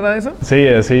 ¿Sí es verdad eso? Sí,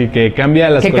 así, que cambia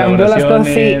las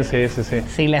colaboraciones. Cambió las cosas, sí.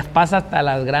 Si les pasa hasta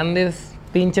las grandes...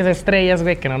 pinches estrellas,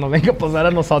 güey, que no nos venga a posar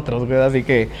a nosotros, güey, así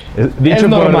que... Dicho es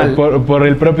normal. Por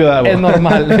el propio Davo. Es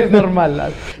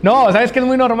normal. No, ¿sabes qué es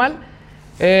muy normal?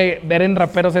 Ver en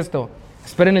raperos esto.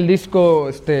 Esperen el disco,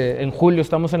 en julio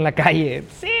estamos en la calle.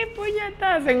 Sí,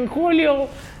 puñetas, en julio.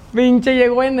 Pinche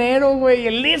llegó enero, güey,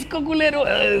 el disco, culero.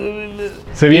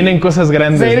 Se vienen cosas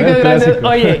grandes, ¿no?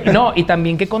 Oye, no, y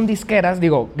también que con disqueras,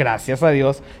 digo, gracias a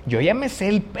Dios, yo ya me sé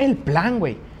el plan,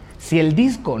 güey. Si el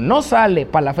disco no sale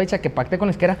para la fecha que pacté con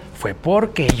la disquera, fue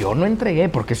porque yo no entregué.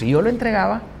 Porque si yo lo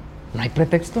entregaba, no hay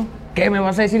pretexto. ¿Qué? ¿Me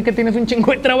vas a decir que tienes un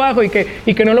chingo de trabajo y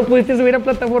que no lo pudiste subir a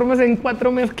plataformas en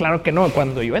 4 meses? Claro que no.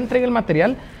 Cuando yo entregué el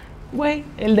material, güey,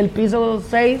 el del piso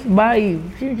 6 va y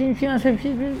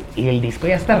el disco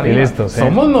ya está arriba. Listo, sí.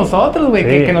 Somos nosotros, güey,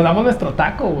 sí. que nos damos nuestro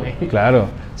taco, güey. Claro.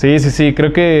 Sí.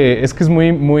 Creo que es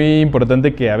muy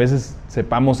importante que a veces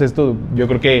sepamos esto. Yo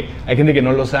creo que hay gente que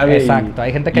no lo sabe. Exacto.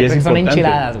 Hay gente que cree que son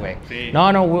enchiladas, güey. Sí.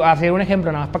 No, hacer un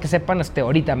ejemplo, nada más para que sepan,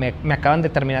 ahorita me acaban de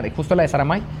terminar, y justo la de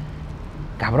Saramay.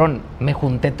 Cabrón, me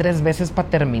junté 3 veces para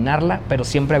terminarla, pero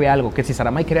siempre había algo, que si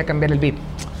Saramay quería cambiar el beat,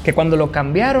 que cuando lo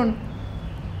cambiaron,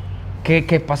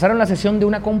 que pasaron la sesión de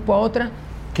una compu a otra,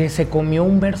 que se comió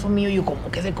un verso mío. Y yo, ¿cómo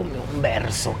que se comió un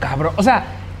verso, cabrón? O sea,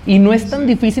 y no es tan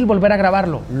difícil volver a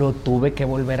grabarlo. Lo tuve que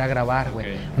volver a grabar, güey.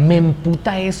 Okay. Me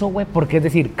emputa eso, güey, porque es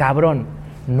decir, cabrón,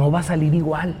 no va a salir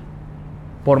igual.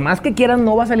 Por más que quieras,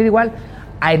 no va a salir igual.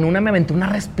 en una me aventé una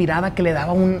respirada que le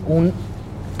daba un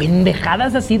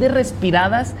pendejadas así de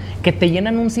respiradas que te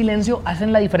llenan un silencio,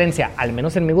 hacen la diferencia, al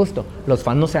menos en mi gusto. Los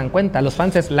fans no se dan cuenta. Los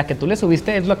fans es la que tú le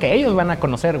subiste, es lo que ellos van a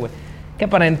conocer, güey. Que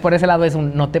por ese lado es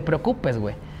un no te preocupes,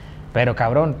 güey. Pero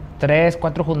cabrón, 3,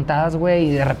 4 juntadas, güey,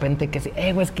 y de repente que sí,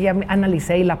 güey, es que ya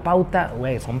analicé y la pauta,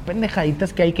 güey, son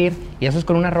pendejaditas que hay que ir. Y eso es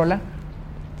con una rola.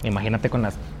 Imagínate con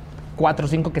las 4 o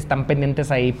 5 que están pendientes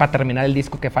ahí para terminar el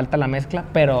disco, que falta la mezcla.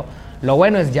 Pero lo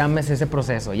bueno es llámese ese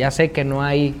proceso. Ya sé que no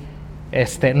hay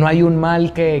un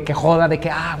mal que joda de que,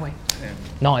 güey.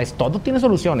 No, todo tiene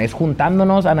solución, es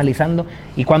juntándonos, analizando.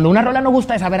 Y cuando una rola no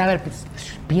gusta es, a ver, pues,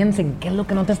 piensen, ¿qué es lo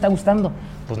que no te está gustando?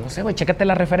 Pues no sé, güey, chécate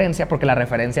la referencia, porque la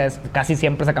referencia es, casi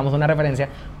siempre sacamos una referencia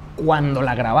cuando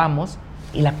la grabamos.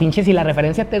 Y si la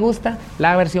referencia te gusta,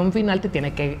 la versión final te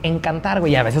tiene que encantar,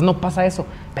 güey. Y a veces no pasa eso.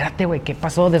 Espérate, güey, ¿qué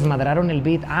pasó? Desmadraron el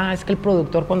beat. Es que el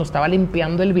productor cuando estaba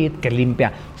limpiando el beat, que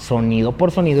limpia sonido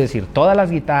por sonido, es decir, todas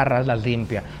las guitarras las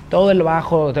limpia, todo el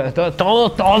bajo,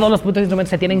 todos los putos instrumentos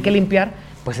se tienen que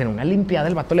limpiar. Pues en una limpiada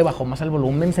el vato le bajó más al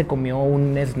volumen, se comió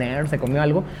un snare, se comió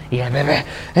algo. Y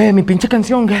mi pinche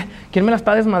canción, ¿quién me la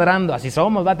está desmadrando? Así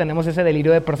somos, tenemos ese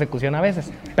delirio de persecución a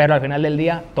veces. Pero al final del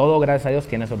día, todo, gracias a Dios,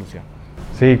 tiene solución.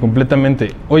 Sí,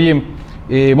 completamente. Oye,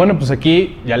 bueno, pues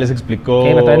aquí ya les explicó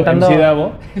MC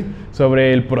Davo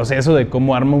sobre el proceso de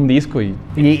cómo arma un disco. Y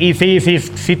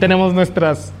sí tenemos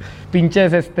nuestras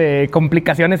pinches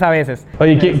complicaciones a veces.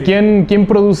 Oye, ¿quién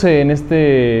produce en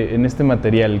este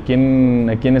material? ¿A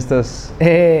quién estás?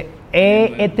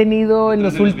 He tenido en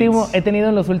los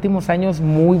últimos años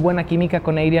muy buena química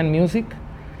con Arian Music.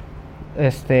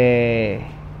 Es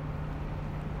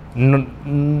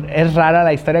rara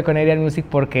la historia con Arian Music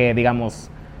porque, digamos,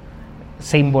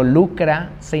 se involucra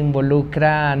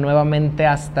nuevamente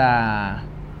hasta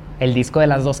el disco de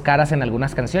las 2 caras en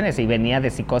algunas canciones, y venía de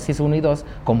Psicosis 1 y 2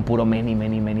 con puro Meni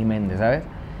Méndez, ¿sabes?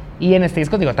 Y en este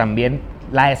disco, también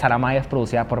la de Saramaya es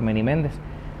producida por Meni Méndez,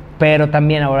 pero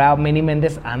también ahora Meni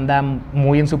Méndez anda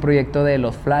muy en su proyecto de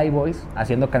los Flyboys,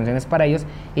 haciendo canciones para ellos,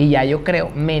 y ya yo creo,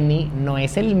 Meni no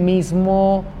es el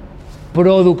mismo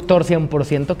productor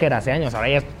 100% que era hace años. Ahora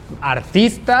ya es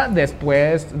artista,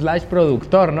 después /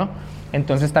 productor, ¿no?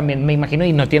 Entonces también me imagino,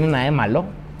 y no tiene nada de malo,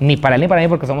 ni para él ni para mí,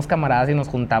 porque somos camaradas y nos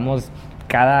juntamos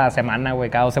cada semana, güey,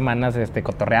 cada 2 semanas,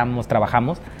 cotorreamos,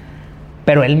 trabajamos.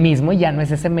 Pero él mismo ya no es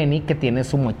ese Meni que tiene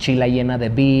su mochila llena de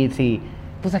beats y,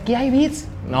 pues aquí hay beats.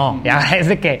 No, ya es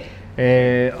de que,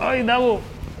 ¡ay, Davo!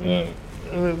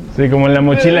 Sí, como en la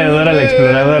mochila de Dora la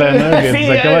Exploradora, ¿no? Que sí,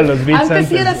 sacaba los beats antes.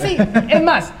 Sí era así. Es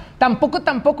más,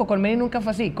 tampoco, con Meni nunca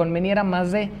fue así. Con Meni era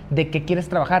más de qué quieres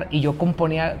trabajar, y yo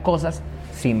componía cosas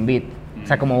sin beat. O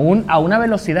sea, como a una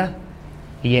velocidad.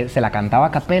 Y él se la cantaba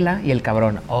a capela y el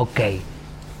cabrón, ok.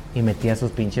 Y metía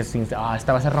sus pinches,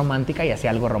 esta va a ser romántica, y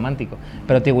hacía algo romántico.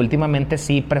 Pero últimamente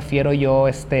sí prefiero yo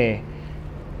que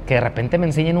de repente me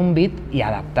enseñen un beat y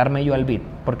adaptarme yo al beat.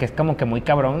 Porque es como que muy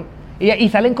cabrón. Y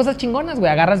salen cosas chingonas,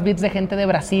 güey. Agarras beats de gente de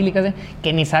Brasil y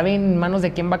que ni saben en manos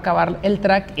de quién va a acabar el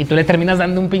track, y tú le terminas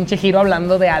dando un pinche giro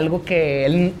hablando de algo que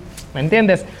él... ¿Me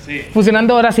entiendes? Sí.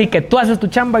 Fusionando ahora sí que tú haces tu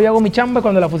chamba, yo hago mi chamba, y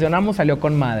cuando la fusionamos salió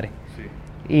con madre. Sí.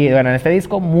 Y bueno, en este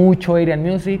disco, mucho Arian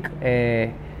Music.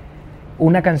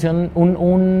 Una canción,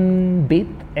 un beat,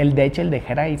 el de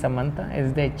Jera y Samantha,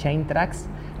 es de Chain Tracks,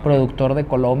 productor de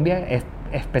Colombia, es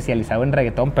especializado en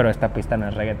reggaetón, pero esta pista no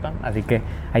es reggaetón. Así que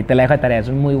ahí te la dejo de tarea. Es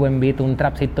un muy buen beat, un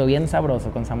trapcito bien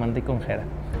sabroso con Samantha y con Jera.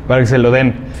 Para que se lo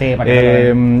den. Sí, para que se lo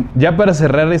den. Ya para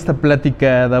cerrar esta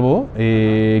plática, Davo,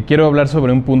 quiero hablar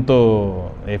sobre un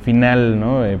punto final,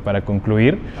 ¿no? Para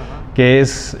concluir, que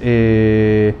es,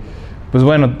 pues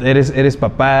bueno, eres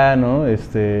papá, ¿no?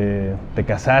 Te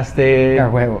casaste. A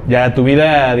huevo. Ya tu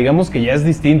vida, digamos que ya es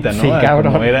distinta, ¿no? Sí,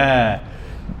 cabrón. Como era...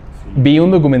 Vi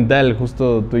un documental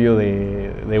justo tuyo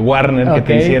de Warner que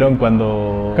te hicieron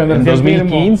cuando en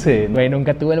 2015. Güey,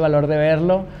 nunca tuve el valor de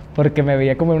verlo porque me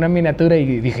veía como en una miniatura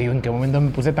y dije, ¿en qué momento me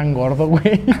puse tan gordo,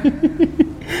 güey?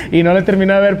 Y no lo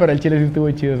terminé de ver, pero el chile sí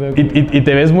estuvo chido. Y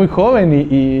te ves muy joven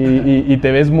y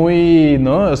te ves muy,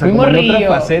 ¿no? O sea, muy como morrillo. en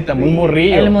otra faceta, muy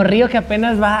morrillo. El morrillo que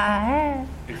apenas va...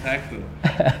 Exacto.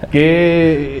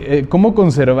 ¿Cómo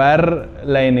conservar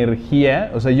la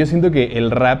energía? O sea, yo siento que el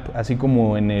rap, así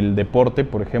como en el deporte,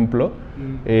 por ejemplo,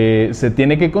 se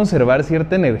tiene que conservar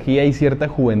cierta energía y cierta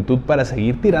juventud para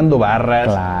seguir tirando barras,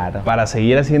 claro, para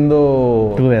seguir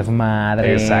haciendo tu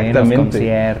desmadre, exactamente, los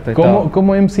conciertos y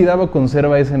 ¿Cómo MC Davo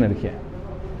conserva esa energía?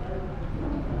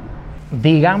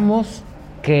 Digamos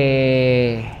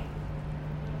que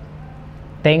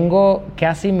tengo que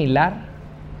asimilar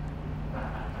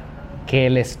que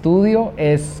el estudio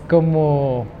es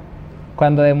como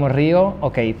cuando de morrillo,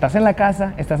 ok, estás en la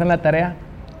casa, estás en la tarea,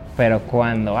 pero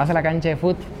cuando vas a la cancha de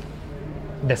fútbol,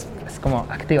 es como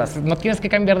activas. No tienes que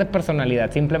cambiar de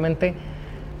personalidad, simplemente,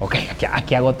 ok,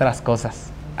 aquí hago otras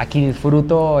cosas. Aquí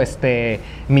disfruto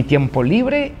mi tiempo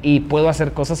libre y puedo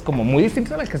hacer cosas como muy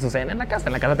distintas a las que suceden en la casa.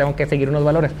 En la casa tengo que seguir unos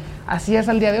valores. Así es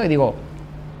al día de hoy. Digo,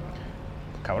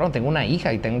 cabrón, tengo una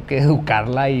hija y tengo que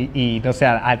educarla y no sé,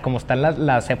 como están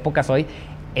las épocas hoy,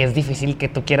 es difícil que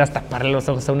tú quieras taparle los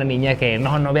ojos a una niña que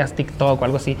no veas TikTok o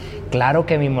algo así. Claro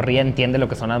que mi morrilla entiende lo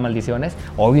que son las maldiciones,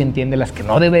 obvio entiende las que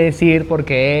no debe decir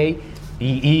porque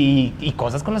y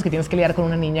cosas con las que tienes que lidiar con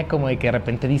una niña, como de que de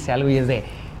repente dice algo y es de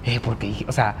 ¿por qué?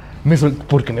 O sea,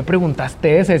 ¿por qué me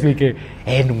preguntaste eso? Es que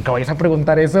nunca vayas a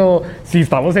preguntar eso si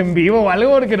estamos en vivo o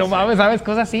algo, porque no mames, ¿sabes?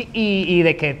 Cosas así y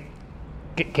de que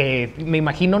me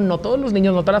imagino, no todos los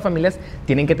niños, no todas las familias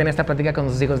tienen que tener esta plática con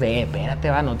sus hijos de, espérate,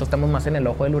 nosotros estamos más en el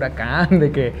ojo del huracán,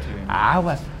 de que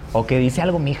aguas, o que dice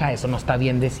algo, mija, eso no está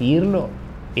bien decirlo.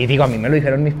 Y digo, a mí me lo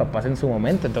dijeron mis papás en su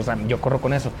momento, entonces yo corro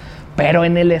con eso. Pero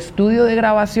en el estudio de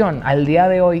grabación, al día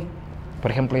de hoy,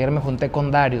 por ejemplo, ayer me junté con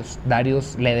Darius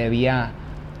le debía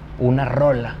una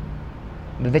rola,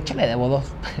 de hecho le debo 2,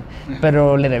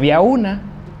 pero le debía una.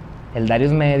 El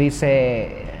Darius me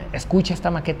dice, escucha esta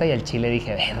maqueta, y al chile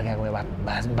dije, verga, güey,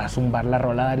 va a zumbar la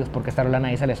rola, Darius, porque esta rola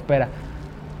nadie se la espera.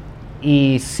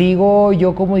 Y sigo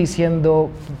yo como diciendo,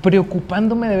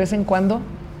 preocupándome de vez en cuando,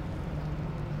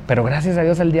 pero gracias a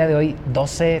Dios al día de hoy,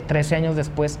 12, 13 años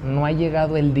después, no ha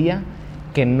llegado el día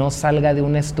que no salga de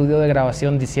un estudio de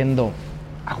grabación diciendo,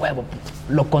 a huevo,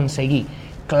 lo conseguí.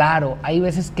 Claro, hay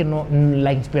veces que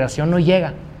la inspiración no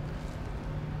llega,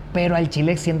 pero al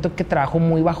chile siento que trabajo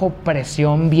muy bajo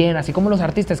presión bien, así como los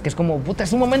artistas, que es como, puta,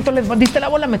 es un momento, le diste la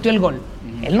bola, metió el gol.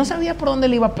 Él no sabía por dónde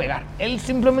le iba a pegar, él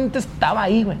simplemente estaba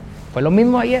ahí, güey. Fue lo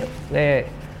mismo ayer.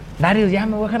 Darius, ya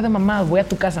me voy a dejar de mamadas, voy a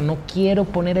tu casa, no quiero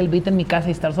poner el beat en mi casa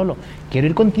y estar solo, quiero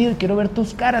ir contigo y quiero ver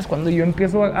tus caras. Cuando yo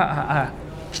empiezo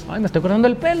me estoy cortando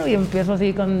el pelo y empiezo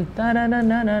así con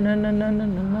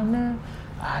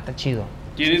está chido.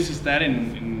 ¿Quieres estar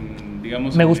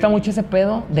digamos... Me gusta mucho ese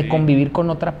pedo de convivir con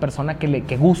otra persona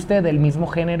que guste del mismo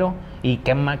género, y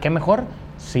qué mejor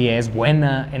si es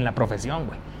buena en la profesión,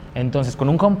 güey. Entonces, con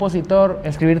un compositor,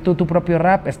 escribir tu propio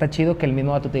rap, está chido que el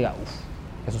mismo vato te diga,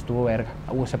 eso estuvo verga,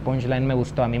 ese punchline me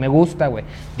gustó, a mí me gusta, güey.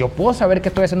 Yo puedo saber que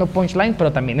estoy haciendo punchline,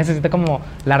 pero también necesito como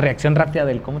la reacción rápida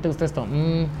del, ¿cómo te gusta esto?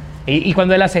 Y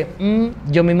cuando él hace,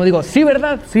 yo mismo digo, sí,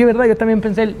 verdad, yo también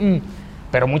pensé el,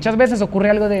 Pero muchas veces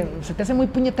ocurre algo de, se te hace muy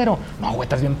puñetero. No, güey,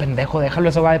 estás bien pendejo, déjalo,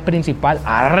 eso va de principal.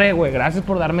 Arre, güey, gracias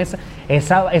por darme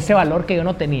ese valor que yo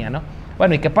no tenía, ¿no?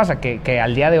 Bueno, ¿y qué pasa? Que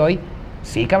al día de hoy,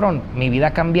 sí, cabrón, mi vida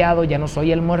ha cambiado, ya no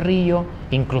soy el morrillo.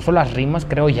 Incluso las rimas,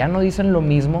 creo, ya no dicen lo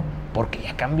mismo, porque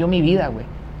ya cambió mi vida, güey.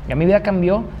 Ya mi vida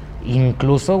cambió.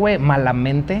 Incluso, güey,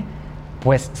 malamente,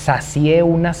 pues sacié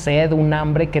una sed, un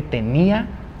hambre que tenía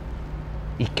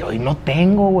y que hoy no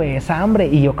tengo, güey, esa hambre.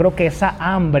 Y yo creo que esa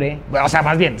hambre, o sea,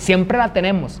 más bien, siempre la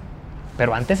tenemos.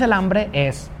 Pero antes el hambre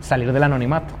es salir del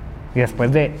anonimato. Y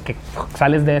después de que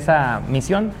sales de esa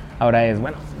misión, ahora es,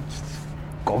 bueno,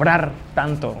 cobrar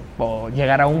tanto o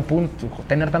llegar a un punto,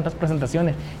 tener tantas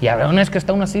presentaciones. Y a ver, una vez que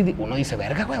está uno así, uno dice,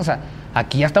 verga, güey, o sea,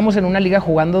 aquí ya estamos en una liga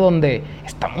jugando donde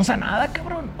estamos a nada,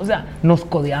 cabrón. O sea, nos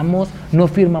codeamos,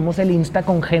 nos firmamos el Insta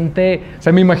con gente. O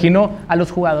sea, me imagino a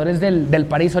los jugadores del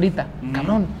París ahorita.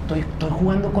 Cabrón, estoy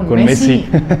jugando con Messi.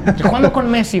 Estoy jugando con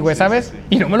Messi, güey, ¿sabes?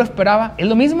 Sí. Y no me lo esperaba. Es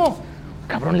lo mismo.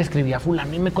 Cabrón, le escribí a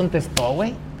fulano y me contestó,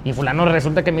 güey. Y fulano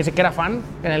resulta que me dice que era fan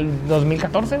en el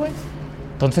 2014, güey.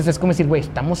 Entonces es como decir, güey,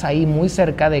 estamos ahí muy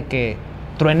cerca de que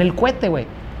truene el cohete, güey.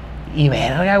 Y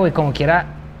verga, güey, como quiera,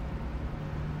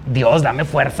 Dios, dame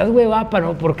fuerzas, güey,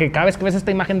 porque cada vez que ves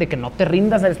esta imagen de que no te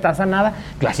rindas, estás a nada,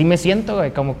 yo así me siento, güey,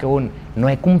 como que no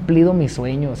he cumplido mi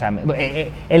sueño, o sea,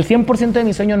 el 100% de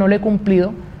mi sueño no lo he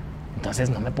cumplido, entonces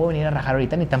no me puedo venir a rajar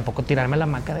ahorita ni tampoco tirarme a la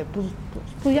hamaca de,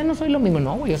 pues ya no soy lo mismo,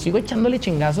 no, güey, yo sigo echándole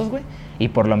chingazos, güey, y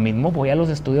por lo mismo voy a los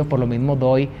estudios, por lo mismo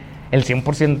doy el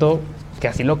 100%, que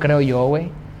así lo creo yo, güey.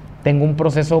 Tengo un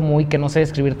proceso muy que no sé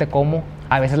describirte cómo.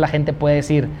 A veces la gente puede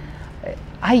decir,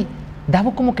 ay,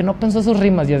 Davo como que no pensó sus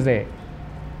rimas, y es de,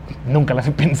 nunca las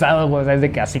he pensado, güey. O sea, es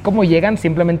de que así como llegan,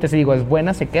 simplemente si digo, es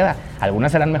buena, se queda.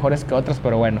 Algunas serán mejores que otras,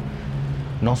 pero bueno,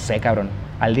 no sé, cabrón.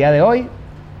 Al día de hoy,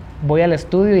 voy al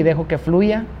estudio y dejo que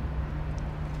fluya.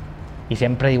 Y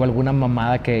siempre digo alguna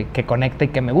mamada que conecte y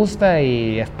que me gusta,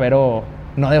 y espero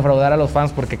no defraudar a los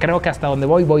fans, porque creo que hasta donde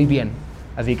voy bien.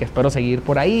 Así que espero seguir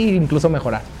por ahí e incluso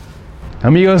mejorar.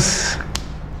 Amigos,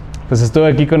 pues estuvo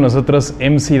aquí con nosotros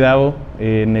MC Davo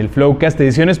en el Flowcast,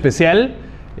 edición especial,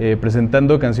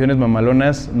 presentando Canciones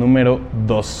Mamalonas número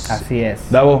 2. Así es.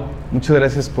 Davo, muchas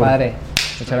gracias por... Padre,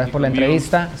 muchas gracias por la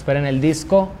entrevista. Esperen el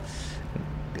disco.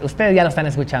 ustedes ya lo están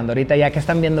escuchando. Ahorita ya que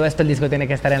están viendo esto, el disco tiene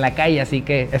que estar en la calle, así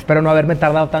que espero no haberme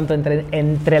tardado tanto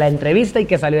entre la entrevista y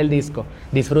que salió el disco.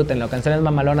 Disfrútenlo. Canciones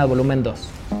Mamalonas, volumen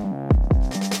 2.